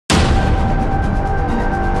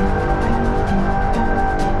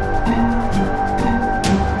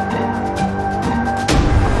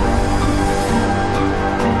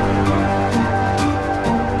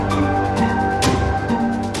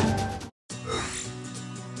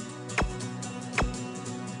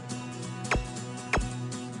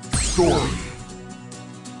story.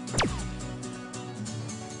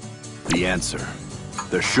 The answer.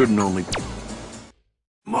 There shouldn't only...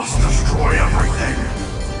 Must destroy everything.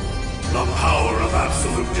 The power of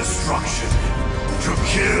absolute destruction. To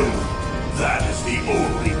kill. That is the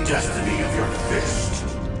only destiny of your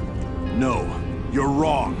fist. No, you're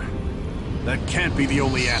wrong. That can't be the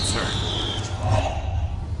only answer.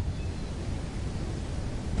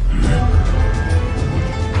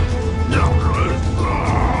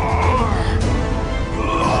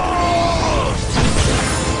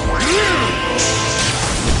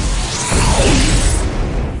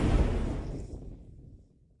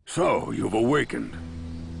 So, you've awakened.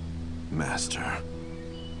 Master.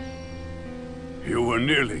 You were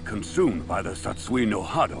nearly consumed by the Satsui no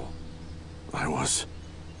Hado. I was...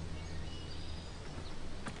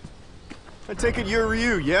 I take it you're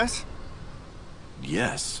Ryu, yes?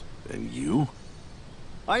 Yes. And you?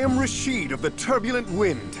 I am Rashid of the Turbulent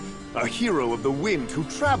Wind, a hero of the wind who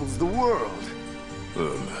travels the world.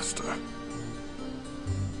 Master.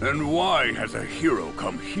 And why has a hero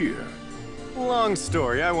come here? Long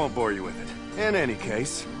story, I won't bore you with it. In any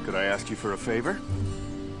case, could I ask you for a favor?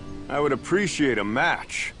 I would appreciate a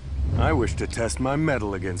match. I wish to test my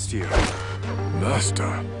mettle against you.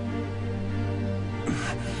 Master.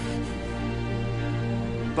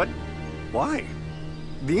 But why?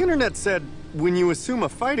 The internet said when you assume a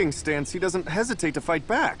fighting stance, he doesn't hesitate to fight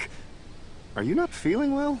back. Are you not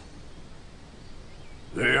feeling well?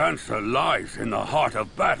 The answer lies in the heart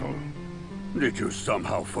of battle. Did you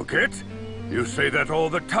somehow forget? You say that all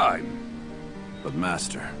the time. But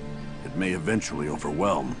Master, it may eventually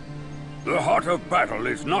overwhelm. The heart of battle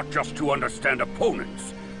is not just to understand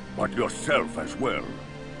opponents, but yourself as well.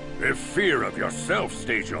 If fear of yourself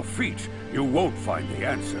stays your feet, you won't find the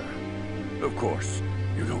answer. Of course,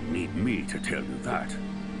 you don't need me to tell you that.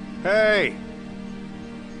 Hey!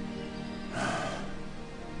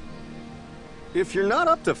 If you're not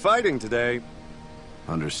up to fighting today...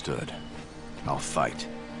 Understood. I'll fight.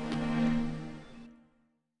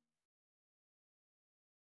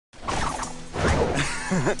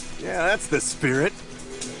 Yeah, that's the spirit.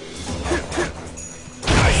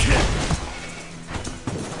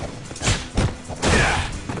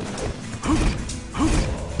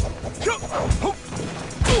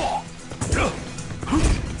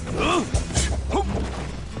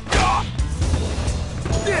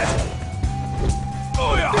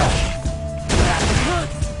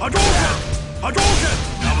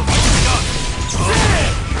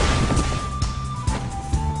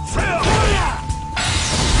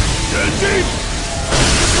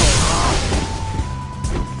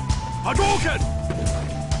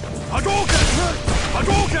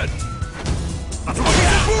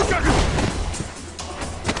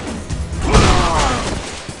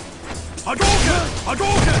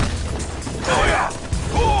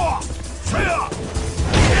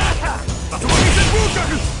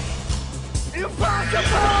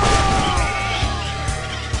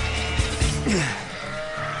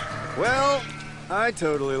 Well, I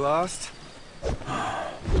totally lost.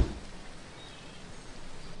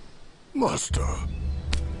 Master.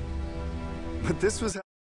 But this was...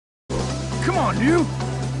 Come on, you!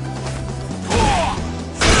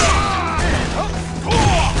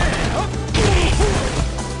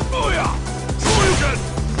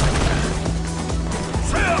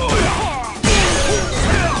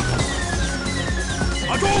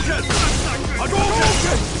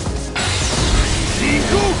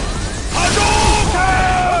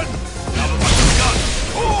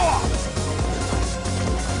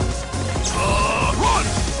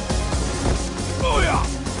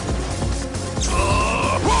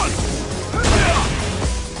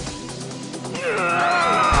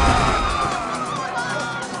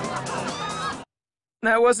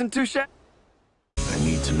 That wasn't too shabby. I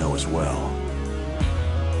need to know as well.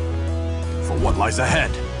 For what lies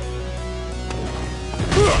ahead.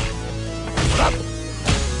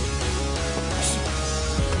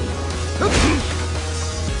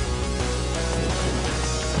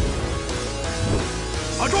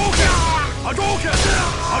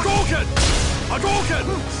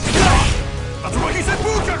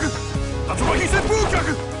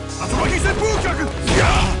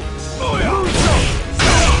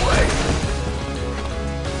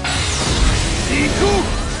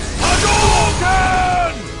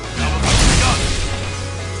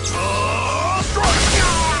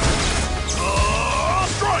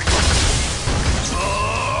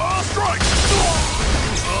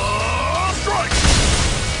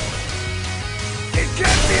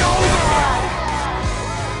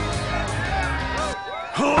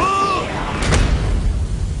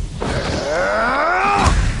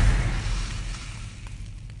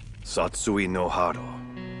 Satsui no Haro.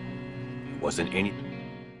 Wasn't any...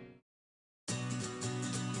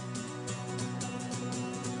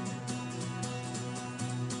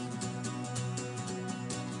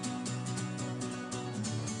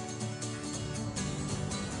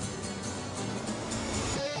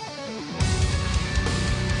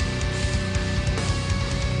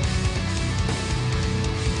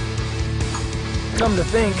 Come to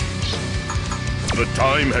think, The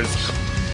time has come.